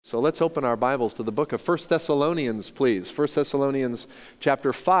So let's open our Bibles to the book of 1 Thessalonians, please. 1 Thessalonians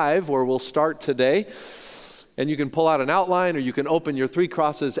chapter 5, where we'll start today. And you can pull out an outline, or you can open your Three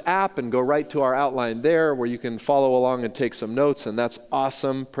Crosses app and go right to our outline there, where you can follow along and take some notes, and that's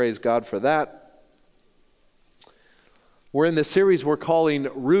awesome. Praise God for that. We're in the series we're calling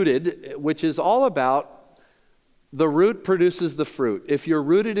Rooted, which is all about the root produces the fruit. If you're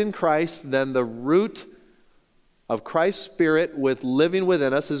rooted in Christ, then the root of Christ's Spirit with living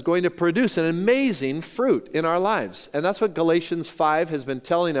within us is going to produce an amazing fruit in our lives. And that's what Galatians 5 has been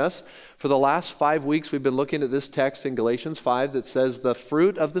telling us. For the last 5 weeks, we've been looking at this text in Galatians 5 that says the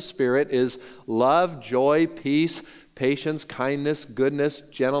fruit of the Spirit is love, joy, peace, patience, kindness, goodness,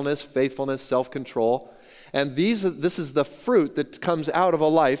 gentleness, faithfulness, self-control. And this is the fruit that comes out of a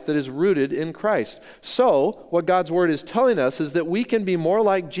life that is rooted in Christ. So, what God's Word is telling us is that we can be more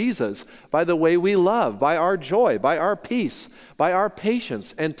like Jesus by the way we love, by our joy, by our peace, by our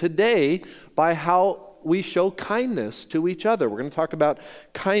patience, and today, by how we show kindness to each other. We're going to talk about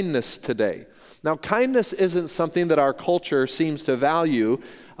kindness today. Now, kindness isn't something that our culture seems to value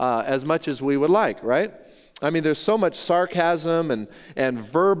as much as we would like, right? I mean, there's so much sarcasm and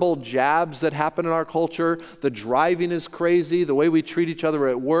verbal jabs that happen in our culture. The driving is crazy, the way we treat each other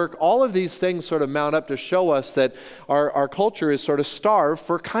at work. All of these things sort of mount up to show us that our culture is sort of starved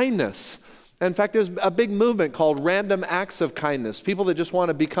for kindness. In fact, there's a big movement called random acts of kindness. People that just want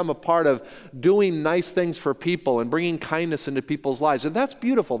to become a part of doing nice things for people and bringing kindness into people's lives. And that's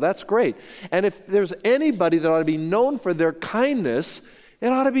beautiful. That's great. And if there's anybody that ought to be known for their kindness, it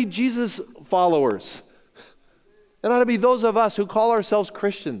ought to be Jesus followers. It ought to be those of us who call ourselves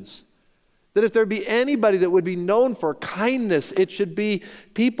Christians. That if there be anybody that would be known for kindness, it should be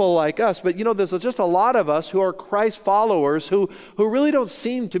people like us. But you know, there's just a lot of us who are Christ followers who really don't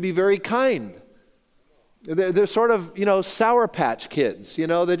seem to be very kind. They're sort of, Sour Patch Kids.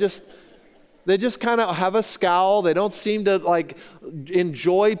 They just kind of have a scowl. They don't seem to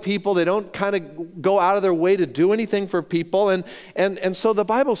enjoy people. They don't kind of go out of their way to do anything for people. And so the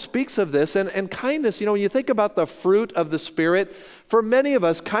Bible speaks of this. And kindness, when you think about the fruit of the Spirit, for many of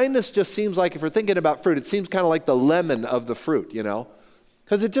us, kindness just seems like, if we're thinking about fruit, it seems kind of like the lemon of the fruit,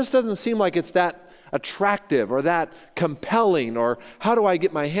 Because it just doesn't seem like it's that attractive or that compelling, or how do I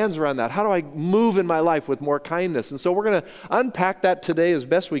get my hands around that? How do I move in my life with more kindness? And so we're going to unpack that today as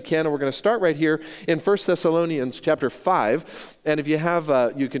best we can, and we're going to start right here in 1 Thessalonians chapter 5. And if you have,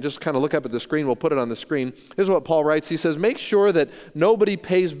 you can just kind of look up at the screen. We'll put it on the screen. Here's what Paul writes. He says, make sure that nobody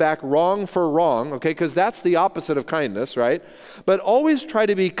pays back wrong for wrong, okay, because that's the opposite of kindness, right? But always try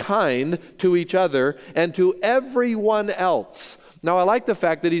to be kind to each other and to everyone else. Now, I like the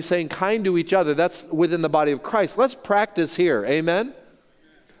fact that he's saying kind to each other. That's within the body of Christ. Let's practice here. Amen?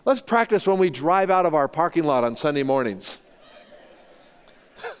 Let's practice when we drive out of our parking lot on Sunday mornings.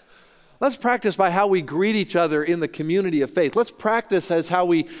 Let's practice by how we greet each other in the community of faith. Let's practice as how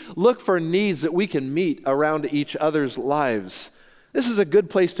we look for needs that we can meet around each other's lives. This is a good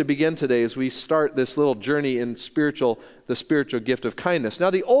place to begin today as we start this little journey in the spiritual gift of kindness. Now,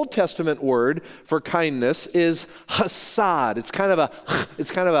 the Old Testament word for kindness is hasad. It's kind of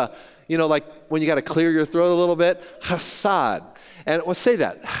a, like when you got to clear your throat a little bit, hasad. And let's say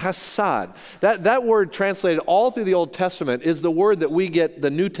that, hasad. That word translated all through the Old Testament is the word that we get the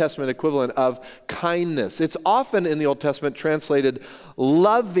New Testament equivalent of kindness. It's often in the Old Testament translated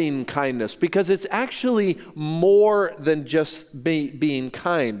loving kindness because it's actually more than just being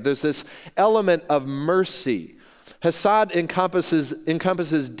kind. There's this element of mercy. Hasad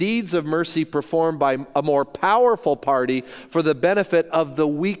encompasses deeds of mercy performed by a more powerful party for the benefit of the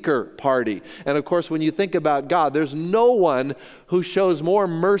weaker party. And of course, when you think about God, there's no one who shows more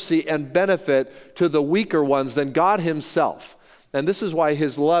mercy and benefit to the weaker ones than God himself. And this is why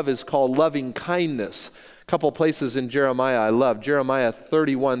his love is called loving kindness. A couple places in Jeremiah I love. Jeremiah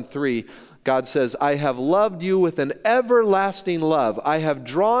 31:3. God says, I have loved you with an everlasting love. I have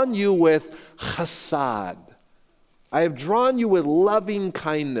drawn you with hasad. I have drawn you with loving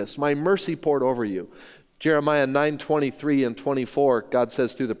kindness, my mercy poured over you. Jeremiah 9:23 and 24, God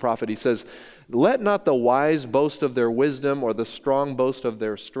says through the prophet, he says, let not the wise boast of their wisdom, or the strong boast of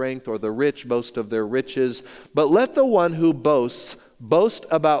their strength, or the rich boast of their riches, but let the one who boasts boast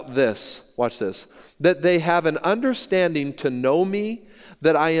about this, watch this, that they have an understanding to know me,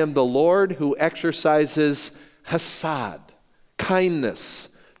 that I am the Lord who exercises hasad, kindness,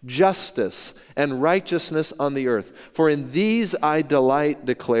 justice, and righteousness on the earth. For in these I delight,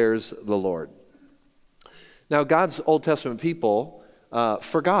 declares the Lord. Now, God's Old Testament people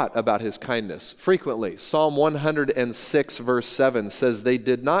forgot about his kindness frequently. Psalm 106 verse 7 says, they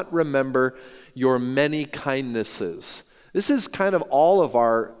did not remember your many kindnesses. This is kind of all of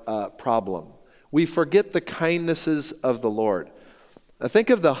our problem. We forget the kindnesses of the Lord. Now think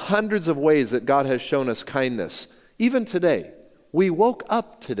of the hundreds of ways that God has shown us kindness. Even today, we woke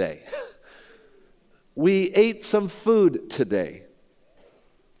up today. We ate some food today.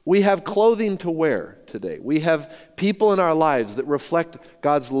 We have clothing to wear today. We have people in our lives that reflect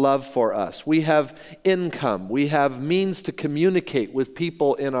God's love for us. We have income. We have means to communicate with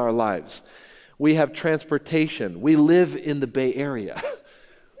people in our lives. We have transportation. We live in the Bay Area.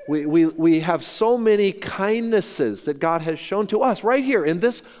 We have so many kindnesses that God has shown to us right here in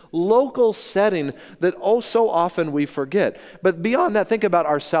this local setting that so often we forget. But beyond that, think about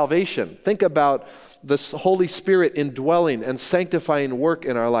our salvation. Think about the Holy Spirit indwelling and sanctifying work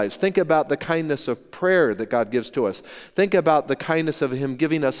in our lives. Think about the kindness of prayer that God gives to us. Think about the kindness of Him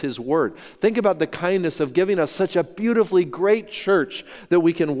giving us His Word. Think about the kindness of giving us such a beautifully great church that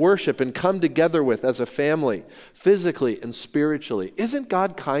we can worship and come together with as a family, physically and spiritually. Isn't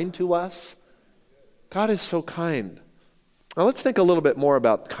God kind to us? God is so kind. Now let's think a little bit more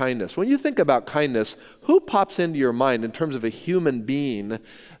about kindness. When you think about kindness, who pops into your mind in terms of a human being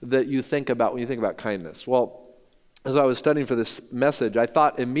that you think about when you think about kindness? Well, as I was studying for this message, I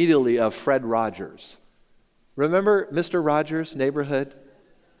thought immediately of Fred Rogers. Remember Mr. Rogers' Neighborhood?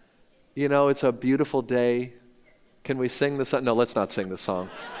 You know, it's a beautiful day. Can we sing the song? No, let's not sing the song.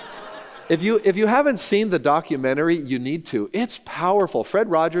 If you haven't seen the documentary, you need to. It's powerful.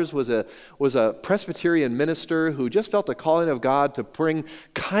 Fred Rogers was a Presbyterian minister who just felt the calling of God to bring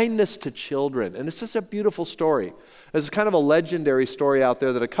kindness to children. And it's just a beautiful story. There's kind of a legendary story out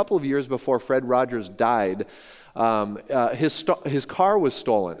there that a couple of years before Fred Rogers died, his car was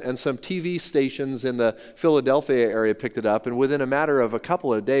stolen, and some TV stations in the Philadelphia area picked it up, and within a matter of a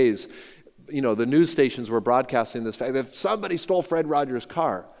couple of days, you know, the news stations were broadcasting this fact that somebody stole Fred Rogers'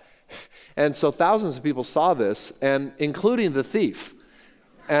 car. And so thousands of people saw this, and including the thief.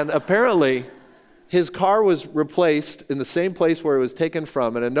 And apparently, his car was replaced in the same place where it was taken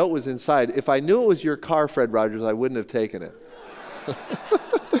from, and a note was inside. If I knew it was your car, Fred Rogers, I wouldn't have taken it.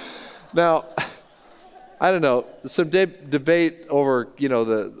 Now, I don't know, some debate over, you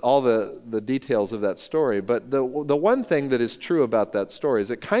know, all the details of that story, but the one thing that is true about that story is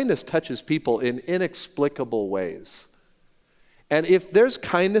that kindness touches people in inexplicable ways. And if there's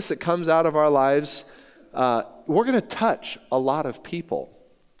kindness that comes out of our lives, we're going to touch a lot of people.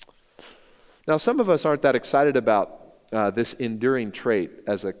 Now, some of us aren't that excited about this enduring trait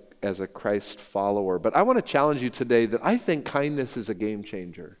as a Christ follower, but I want to challenge you today that I think kindness is a game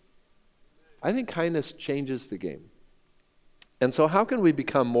changer. I think kindness changes the game. And so how can we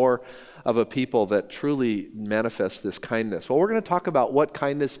become more of a people that truly manifest this kindness? Well, we're going to talk about what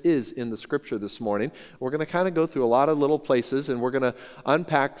kindness is in the Scripture this morning. We're going to kind of go through a lot of little places, and we're going to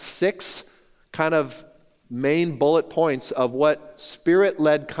unpack 6 kind of main bullet points of what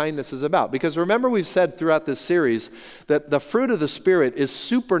Spirit-led kindness is about. Because remember, we've said throughout this series that the fruit of the Spirit is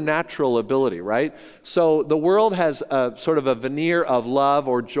supernatural ability, right? So the world has a sort of a veneer of love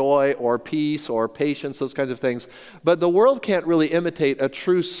or joy or peace or patience, those kinds of things. But the world can't really imitate a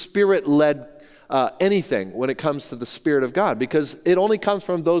true Spirit-led anything when it comes to the Spirit of God, because it only comes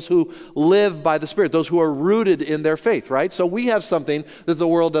from those who live by the Spirit, those who are rooted in their faith, right? So we have something that the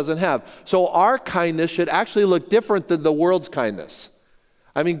world doesn't have. So our kindness should actually look different than the world's kindness.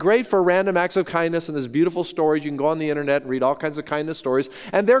 I mean, great for random acts of kindness and there's beautiful stories. You can go on the internet and read all kinds of kindness stories.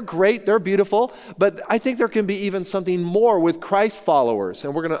 And they're great, they're beautiful. But I think there can be even something more with Christ followers.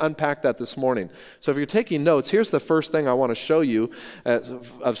 And we're going to unpack that this morning. So if you're taking notes, here's the first thing I want to show you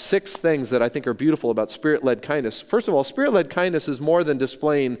of 6 things that I think are beautiful about Spirit-led kindness. First of all, Spirit-led kindness is more than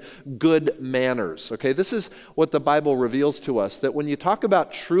displaying good manners. Okay, this is what the Bible reveals to us, that when you talk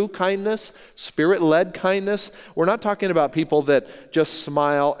about true kindness, Spirit-led kindness, we're not talking about people that just smile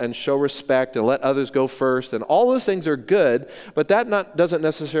and show respect and let others go first, and all those things are good, but that doesn't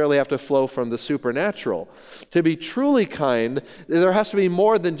necessarily have to flow from the supernatural. To be truly kind, there has to be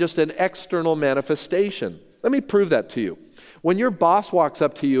more than just an external manifestation. Let me prove that to you. When your boss walks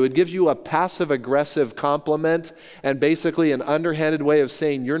up to you and gives you a passive-aggressive compliment and basically an underhanded way of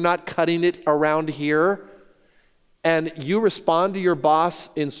saying you're not cutting it around here, and you respond to your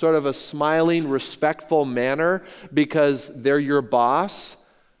boss in sort of a smiling, respectful manner because they're your boss,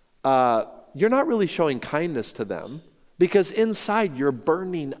 you're not really showing kindness to them, because inside you're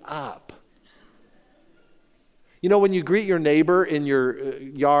burning up. You know, when you greet your neighbor in your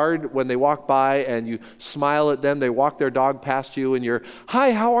yard, when they walk by and you smile at them, they walk their dog past you and you're,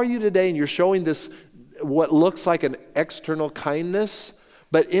 "Hi, how are you today?" And you're showing this, what looks like an external kindness,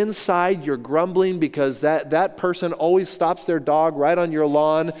 But inside you're grumbling because that person always stops their dog right on your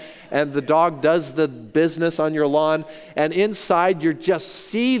lawn, and the dog does the business on your lawn, and inside you're just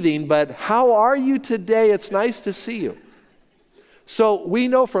seething, but how are you today? It's nice to see you. So we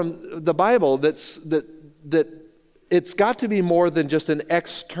know from the Bible that it's got to be more than just an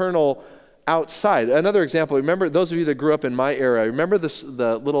external outside. Another example, remember, those of you that grew up in my era, remember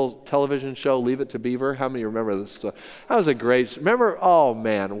the little television show, Leave It to Beaver? How many remember this stuff? That was a great, remember, oh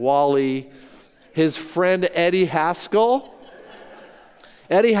man, Wally, his friend Eddie Haskell.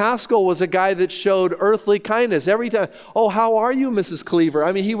 Eddie Haskell was a guy that showed earthly kindness every time. Oh, how are you, Mrs. Cleaver?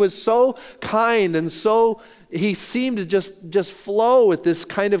 I mean, he was so kind and he seemed to just flow with this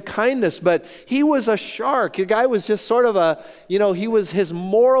kind of kindness, but he was a shark. The guy was just sort of his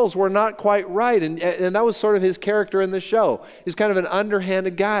morals were not quite right, and that was sort of his character in the show. He's kind of an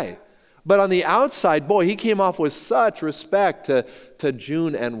underhanded guy. But on the outside, boy, he came off with such respect to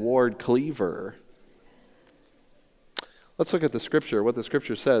June and Ward Cleaver. Let's look at the scripture, what the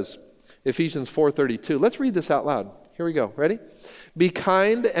scripture says. Ephesians 4:32. Let's read this out loud. Here we go. Ready? Be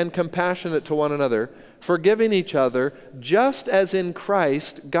kind and compassionate to one another, forgiving each other, just as in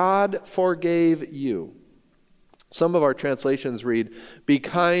Christ God forgave you. Some of our translations read, be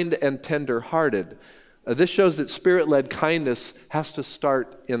kind and tender-hearted. This shows that Spirit-led kindness has to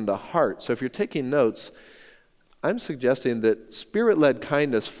start in the heart. So if you're taking notes, I'm suggesting that Spirit-led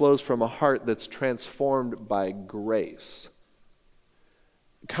kindness flows from a heart that's transformed by grace.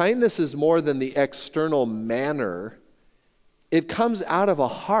 Kindness is more than the external manner. It comes out of a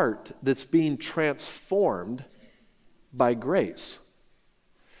heart that's being transformed by grace.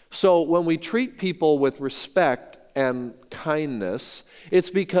 So when we treat people with respect and kindness, it's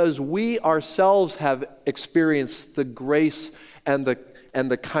because we ourselves have experienced the grace and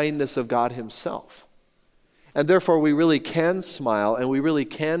the kindness of God Himself. And therefore we really can smile and we really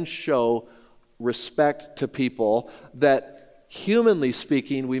can show respect to people that, humanly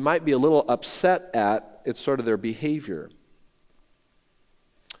speaking, we might be a little upset at. It's sort of their behavior.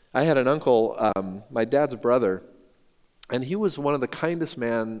 I had an uncle, my dad's brother, and he was one of the kindest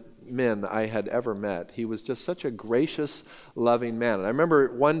men I had ever met. He was just such a gracious, loving man. And I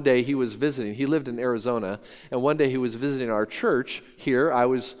remember one day he was visiting. He lived in Arizona, and one day he was visiting our church here. I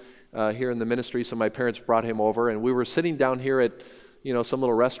was here in the ministry, so my parents brought him over, and we were sitting down here at some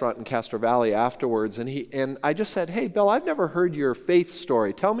little restaurant in Castro Valley afterwards, and I just said, hey, Bill, I've never heard your faith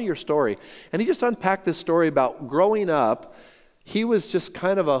story. Tell me your story. And he just unpacked this story about growing up. He was just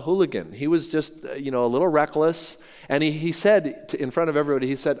kind of a hooligan. He was just, a little reckless. And he said, in front of everybody,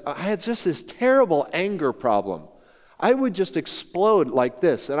 he said, I had just this terrible anger problem. I would just explode like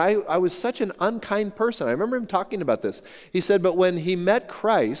this. And I was such an unkind person. I remember him talking about this. He said, but when he met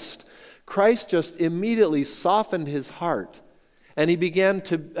Christ, Christ just immediately softened his heart. And he began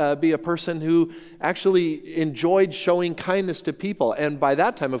to be a person who actually enjoyed showing kindness to people. And by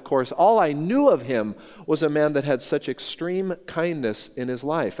that time, of course, all I knew of him was a man that had such extreme kindness in his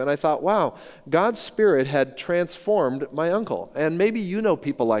life. And I thought, wow, God's Spirit had transformed my uncle. And maybe you know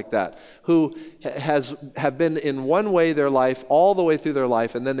people like that who have been in one way their life, all the way through their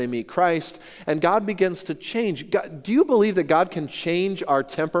life, and then they meet Christ, and God begins to change. Do you believe that God can change our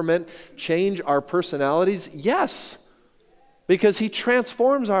temperament, change our personalities? Yes. Because He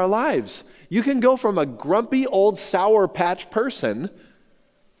transforms our lives. You can go from a grumpy old Sour Patch person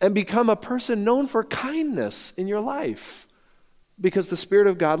and become a person known for kindness in your life because the Spirit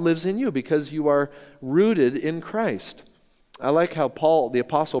of God lives in you, because you are rooted in Christ. I like how Paul, the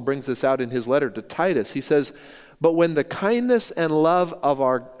apostle, brings this out in his letter to Titus. He says, but when the kindness and love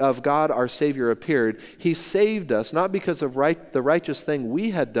of God our Savior appeared, He saved us, not because of the righteous thing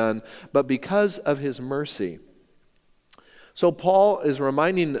we had done, but because of His mercy. So Paul is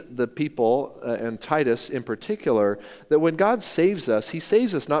reminding the people, and Titus in particular, that when God saves us, He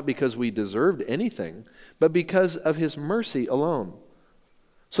saves us not because we deserved anything, but because of His mercy alone.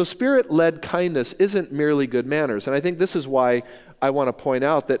 So Spirit-led kindness isn't merely good manners. And I think this is why I want to point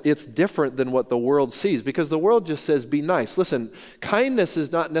out that it's different than what the world sees, because the world just says, be nice. Listen, kindness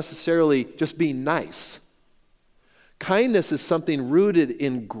is not necessarily just being nice. Kindness is something rooted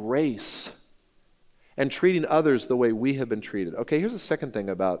in grace and treating others the way we have been treated. Okay, here's the second thing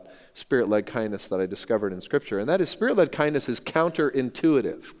about Spirit-led kindness that I discovered in Scripture, and that is Spirit-led kindness is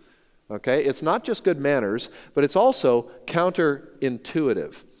counterintuitive. Okay, it's not just good manners, but it's also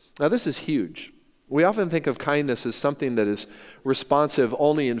counterintuitive. Now, this is huge. We often think of kindness as something that is responsive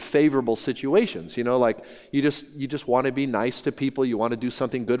only in favorable situations. Like you just want to be nice to people, you want to do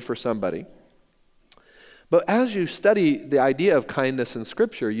something good for somebody. But as you study the idea of kindness in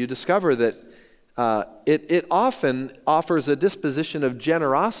Scripture, you discover that it often offers a disposition of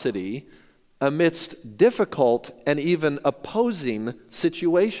generosity amidst difficult and even opposing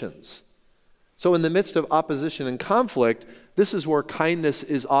situations. So in the midst of opposition and conflict, this is where kindness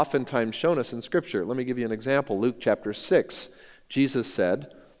is oftentimes shown us in Scripture. Let me give you an example. Luke chapter 6, Jesus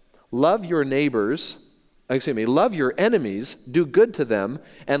said, love your enemies, do good to them,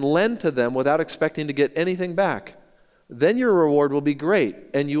 and lend to them without expecting to get anything back. Then your reward will be great,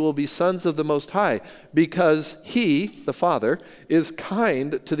 and you will be sons of the Most High, because He, the Father, is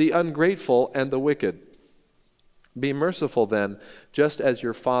kind to the ungrateful and the wicked. Be merciful then, just as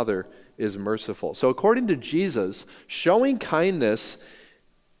your Father is merciful. So according to Jesus, showing kindness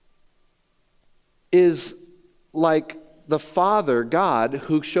is like the Father, God,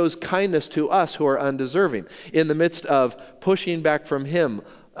 who shows kindness to us who are undeserving in the midst of pushing back from Him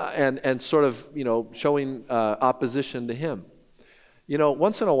and sort of, showing opposition to Him.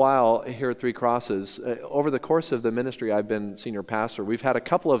 Once in a while here at Three Crosses, over the course of the ministry I've been senior pastor, we've had a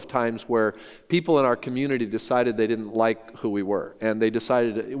couple of times where people in our community decided they didn't like who we were. And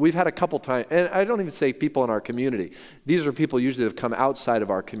we've had a couple times, and I don't even say people in our community. These are people usually that have come outside of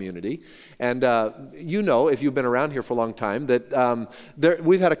our community. And if you've been around here for a long time, that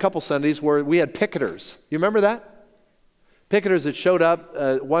we've had a couple Sundays where we had picketers. You remember that? Picketers that showed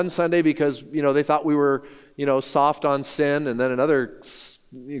up one Sunday because, they thought we were, soft on sin, and then another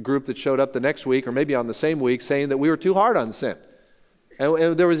group that showed up the next week, or maybe on the same week, saying that we were too hard on sin.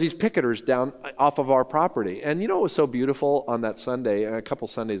 And there was these picketers down off of our property. And what was so beautiful on that Sunday, a couple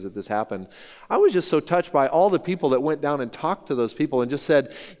Sundays that this happened, I was just so touched by all the people that went down and talked to those people and just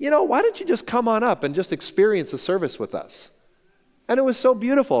said, why don't you just come on up and just experience a service with us? And it was so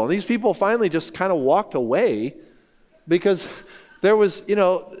beautiful. And these people finally just kind of walked away because there was,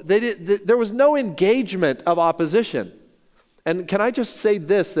 there was no engagement of opposition. And can I just say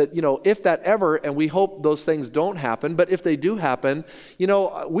this, that, if that ever, and we hope those things don't happen, but if they do happen,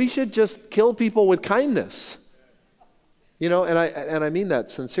 we should just kill people with kindness. And I mean that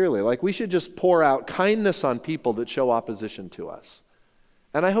sincerely. Like, we should just pour out kindness on people that show opposition to us.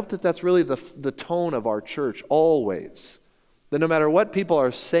 And I hope that that's really the tone of our church always. That no matter what people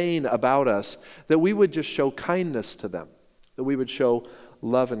are saying about us, that we would just show kindness to them. That we would show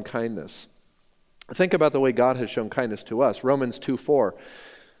love and kindness. Think about the way God has shown kindness to us. Romans 2:4.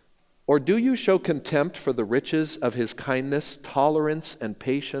 Or do you show contempt for the riches of His kindness, tolerance, and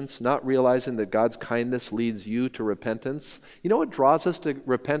patience, not realizing that God's kindness leads you to repentance? What draws us to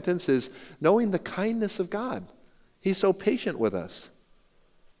repentance is knowing the kindness of God. He's so patient with us.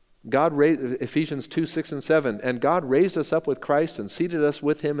 God raised, Ephesians 2:6 and 7, and God raised us up with Christ and seated us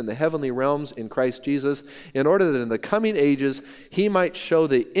with Him in the heavenly realms in Christ Jesus, in order that in the coming ages He might show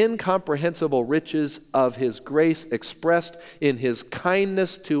the incomprehensible riches of His grace expressed in His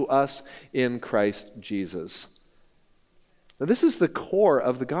kindness to us in Christ Jesus. Now, this is the core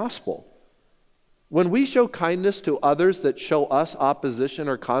of the gospel. When we show kindness to others that show us opposition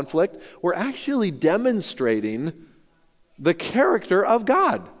or conflict, we're actually demonstrating the character of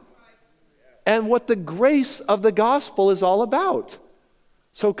God and what the grace of the gospel is all about.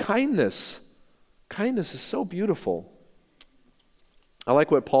 So kindness is so beautiful. I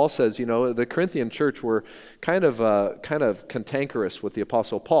like what Paul says. The Corinthian church were kind of cantankerous with the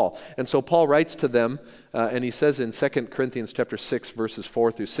Apostle Paul. And so Paul writes to them, and he says in 2 Corinthians chapter 6, verses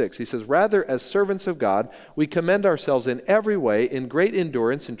 4 through 6, he says, rather, as servants of God, we commend ourselves in every way, in great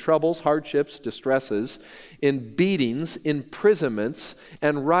endurance, in troubles, hardships, distresses, in beatings, imprisonments,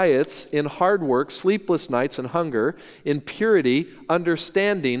 and riots, in hard work, sleepless nights, and hunger, in purity,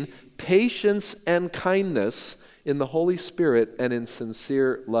 understanding, patience, and kindness, in the Holy Spirit, and in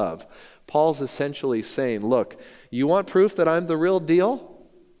sincere love. Paul's essentially saying, look, you want proof that I'm the real deal?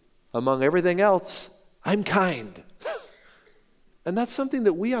 Among everything else, I'm kind. And that's something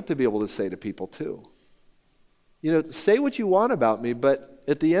that we ought to be able to say to people too. Say what you want about me, but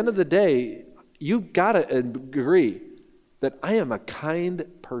at the end of the day, you've got to agree that I am a kind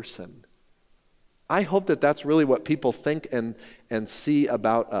person. I hope that that's really what people think and see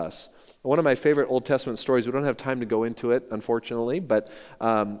about us. One of my favorite Old Testament stories, we don't have time to go into it, unfortunately, but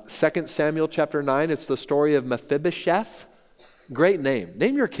 2 Samuel chapter 9, it's the story of Mephibosheth. Great name.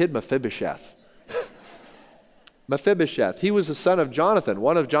 Name your kid Mephibosheth. Mephibosheth. He was the son of Jonathan,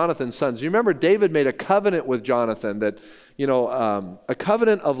 one of Jonathan's sons. You remember David made a covenant with Jonathan that, a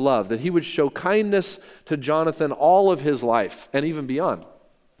covenant of love, that he would show kindness to Jonathan all of his life and even beyond.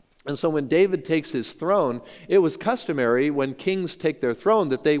 And so when David takes his throne, it was customary when kings take their throne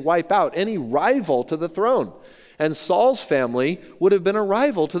that they wipe out any rival to the throne. And Saul's family would have been a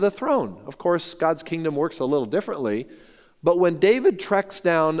rival to the throne. Of course, God's kingdom works a little differently, But when David tracks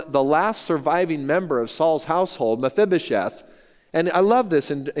down the last surviving member of Saul's household, Mephibosheth, and I love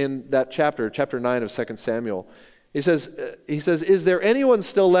this in that chapter 9 of 2 Samuel, he says, is there anyone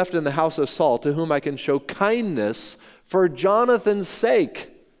still left in the house of Saul to whom I can show kindness for Jonathan's sake?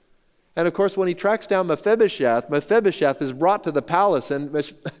 And of course, when he tracks down Mephibosheth, Mephibosheth is brought to the palace, and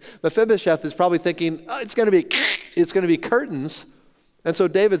Mephibosheth is probably thinking, it's going to be curtains. And so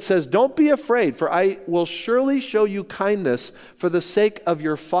David says, don't be afraid, for I will surely show you kindness for the sake of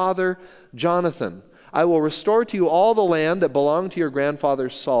your father Jonathan. I will restore to you all the land that belonged to your grandfather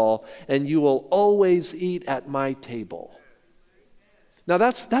Saul, and you will always eat at my table. Now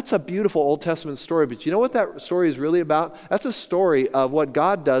that's a beautiful Old Testament story, but you know what that story is really about? That's a story of what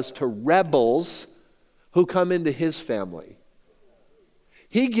God does to rebels who come into his family.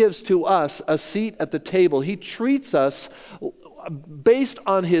 He gives to us a seat at the table. He treats us based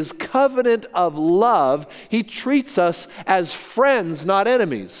on his covenant of love. He treats us as friends, not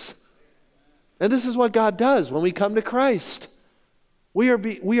enemies. And this is what God does when we come to Christ. We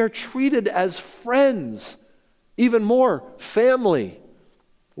are treated as friends, even more, family.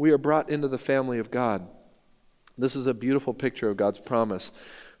 We are brought into the family of God. This is a beautiful picture of God's promise.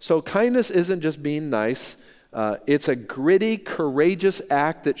 So kindness isn't just being nice. It's a gritty, courageous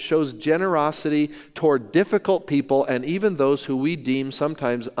act that shows generosity toward difficult people and even those who we deem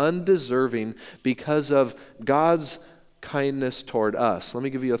sometimes undeserving because of God's kindness toward us. Let me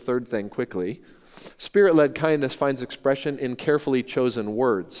give you a third thing quickly. Spirit-led kindness finds expression in carefully chosen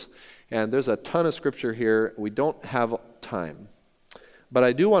words. And there's a ton of scripture here. We don't have time. But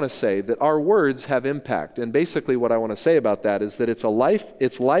I do want to say that our words have impact. And basically what I want to say about that is that it's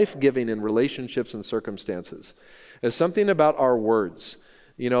life-giving in relationships and circumstances. There's something about our words.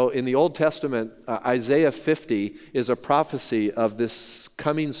 You know, in the Old Testament, Isaiah 50 is a prophecy of this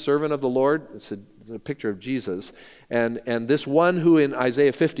coming servant of the Lord. It's a picture of Jesus. And this one who in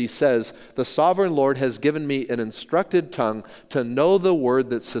Isaiah 50 says, the sovereign Lord has given me an instructed tongue to know the word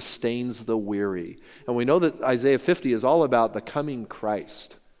that sustains the weary. And we know that Isaiah 50 is all about the coming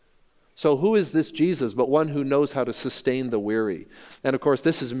Christ. So who is this Jesus but one who knows how to sustain the weary? And of course,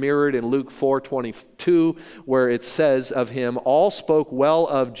 this is mirrored in Luke 4:22, where it says of him, all spoke well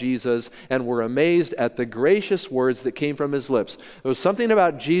of Jesus and were amazed at the gracious words that came from his lips. There was something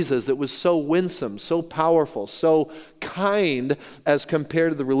about Jesus that was so winsome, so powerful, so kind as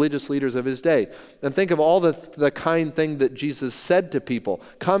compared to the religious leaders of his day. And think of all the kind thing that Jesus said to people.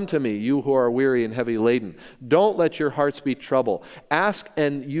 Come to me, you who are weary and heavy laden. Don't let your hearts be troubled. Ask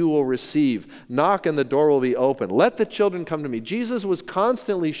and you will receive. Knock and the door will be open. Let the children come to me. Jesus was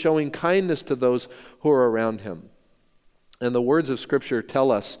constantly showing kindness to those who are around him. And the words of Scripture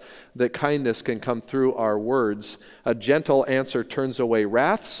tell us that kindness can come through our words. A gentle answer turns away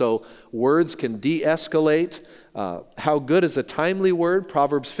wrath, so words can de-escalate. How good is a timely word?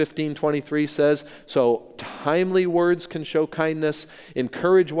 Proverbs 15:23 says, so timely words can show kindness.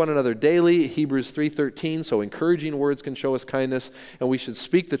 Encourage one another daily. Hebrews 3:13, so encouraging words can show us kindness. And we should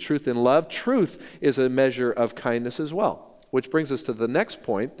speak the truth in love. Truth is a measure of kindness as well. Which brings us to the next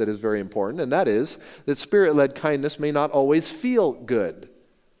point that is very important, and that is that Spirit-led kindness may not always feel good.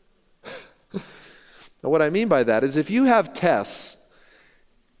 Now, what I mean by that is if you have tests,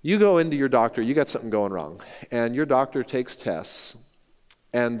 you go into your doctor, you got something going wrong, and your doctor takes tests,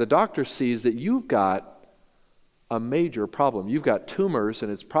 and the doctor sees that you've got a major problem. You've got tumors,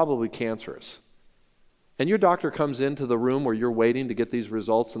 and it's probably cancerous. And your doctor comes into the room where you're waiting to get these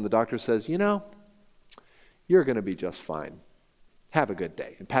results, and the doctor says, you know, you're going to be just fine. Have a good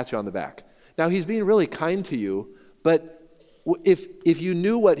day, and pats you on the back. Now, he's being really kind to you, but if you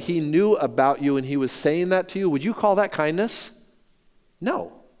knew what he knew about you and he was saying that to you, would you call that kindness?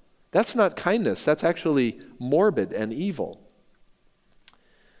 No, that's not kindness. That's actually morbid and evil.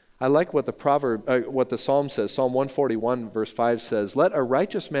 I like what the Psalm says. Psalm 141 verse 5 says, let a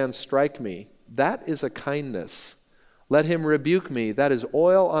righteous man strike me. That is a kindness. Let him rebuke me. That is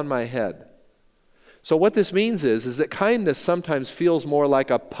oil on my head. So what this means is that kindness sometimes feels more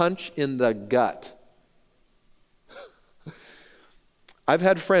like a punch in the gut. I've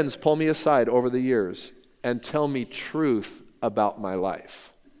had friends pull me aside over the years and tell me truth about my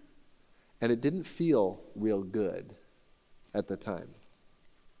life. And it didn't feel real good at the time.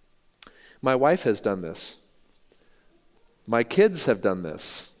 My wife has done this. My kids have done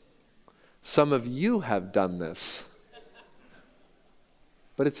this. Some of you have done this.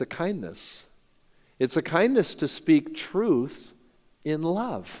 But it's a kindness. It's a kindness to speak truth in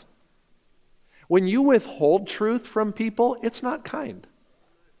love. When you withhold truth from people, it's not kind.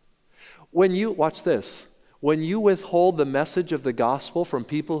 Watch this, when you withhold the message of the gospel from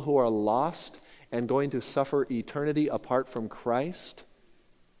people who are lost, and going to suffer eternity apart from Christ,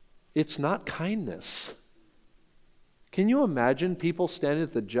 it's not kindness. Can you imagine people standing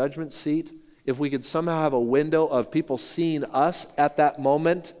at the judgment seat if we could somehow have a window of people seeing us at that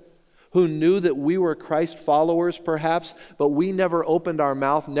moment who knew that we were Christ followers perhaps, but we never opened our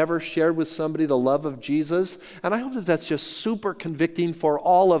mouth, never shared with somebody the love of Jesus? And I hope that that's just super convicting for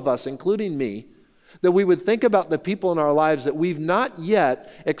all of us, including me, that we would think about the people in our lives that we've not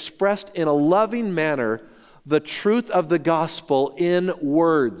yet expressed in a loving manner the truth of the gospel in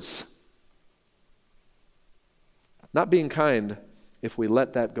words. Not being kind if we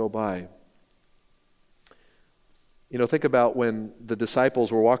let that go by. You know, think about when the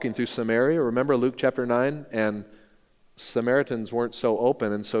disciples were walking through Samaria. Remember Luke chapter 9? And Samaritans weren't so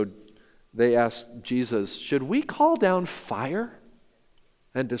open, and so they asked Jesus, should we call down fire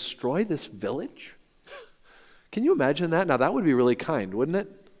and destroy this village? Can you imagine that? Now, that would be really kind, wouldn't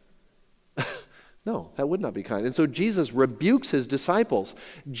it? No, that would not be kind. And so Jesus rebukes his disciples.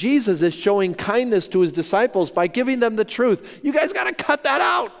 Jesus is showing kindness to his disciples by giving them the truth. You guys got to cut that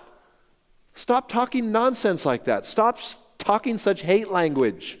out. Stop talking nonsense like that. Stop talking such hate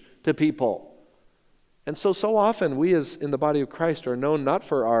language to people. And so often we as in the body of Christ are known not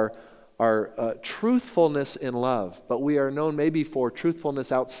for our truthfulness in love, but we are known maybe for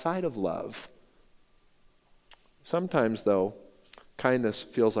truthfulness outside of love. Sometimes, though, kindness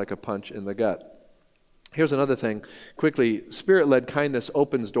feels like a punch in the gut. Here's another thing. Quickly, Spirit-led kindness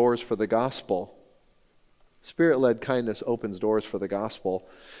opens doors for the gospel. Spirit-led kindness opens doors for the gospel.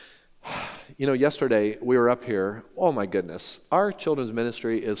 You know, yesterday we were up here. Oh my goodness. Our children's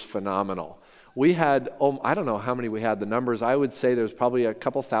ministry is phenomenal. We had, I don't know how many we had, the numbers. I would say there's probably a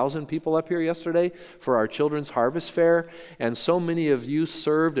couple thousand people up here yesterday for our children's harvest fair. And so many of you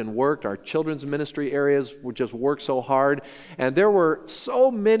served and worked. Our children's ministry areas would just work so hard. And there were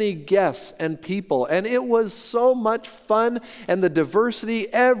so many guests and people. And it was so much fun. And the diversity,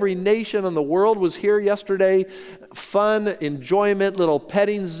 every nation in the world was here yesterday. Fun, enjoyment, little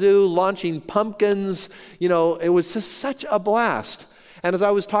petting zoo, launching pumpkins. You know, it was just such a blast. And as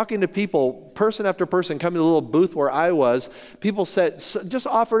I was talking to people, person after person coming to the little booth where I was, people said, just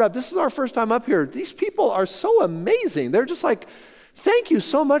offered up, this is our first time up here. These people are so amazing. They're just like, thank you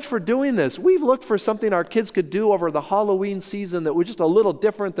so much for doing this. We've looked for something our kids could do over the Halloween season that was just a little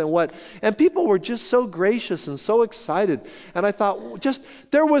different than what, and people were just so gracious and so excited. And I thought,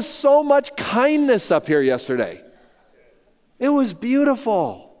 there was so much kindness up here yesterday. It was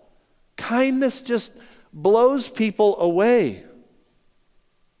beautiful. Kindness just blows people away.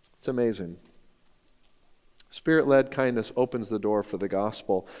 It's amazing. Spirit-led kindness opens the door for the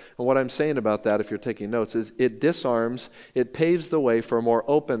gospel. And what I'm saying about that, if you're taking notes, is it disarms, it paves the way for more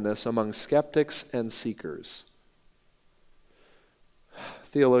openness among skeptics and seekers.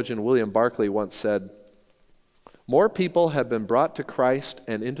 Theologian William Barclay once said, more people have been brought to Christ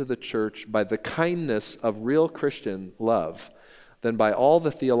and into the church by the kindness of real Christian love than by all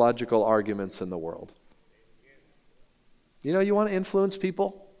the theological arguments in the world. You know, you want to influence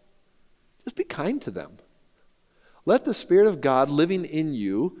people? Just be kind to them. Let the Spirit of God living in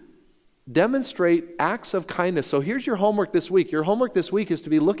you demonstrate acts of kindness. So here's your homework this week. Your homework this week is to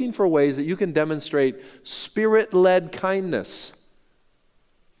be looking for ways that you can demonstrate Spirit-led kindness.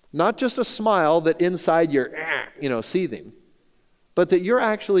 Not just a smile that inside you're, seething, but that you're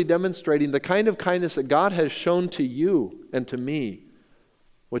actually demonstrating the kind of kindness that God has shown to you and to me.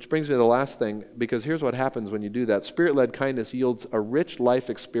 Which brings me to the last thing, because here's what happens when you do that. Spirit-led kindness yields a rich life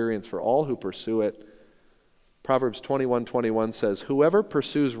experience for all who pursue it. Proverbs 21:21 says, whoever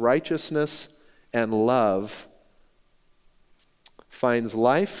pursues righteousness and love finds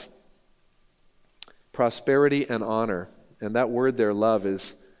life, prosperity, and honor. And that word there, love,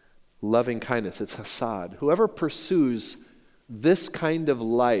 is loving kindness. It's hasad. Whoever pursues this kind of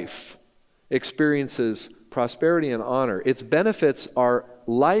life experiences prosperity and honor. Its benefits are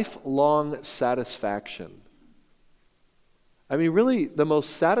lifelong satisfaction. I mean, really, the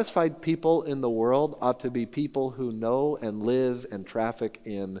most satisfied people in the world ought to be people who know and live and traffic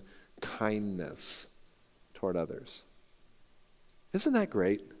in kindness toward others. Isn't that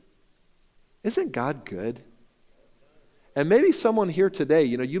great? Isn't God good? And maybe someone here today,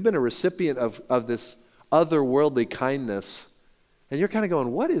 you've been a recipient of this otherworldly kindness, and you're kind of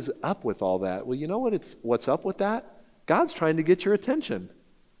going, what is up with all that? Well, you know what's up with that? God's trying to get your attention.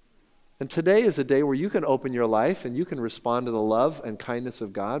 And today is a day where you can open your life and you can respond to the love and kindness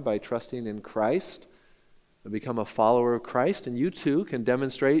of God by trusting in Christ and become a follower of Christ, and you too can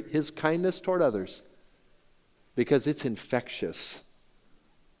demonstrate his kindness toward others because it's infectious.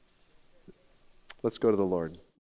 Let's go to the Lord.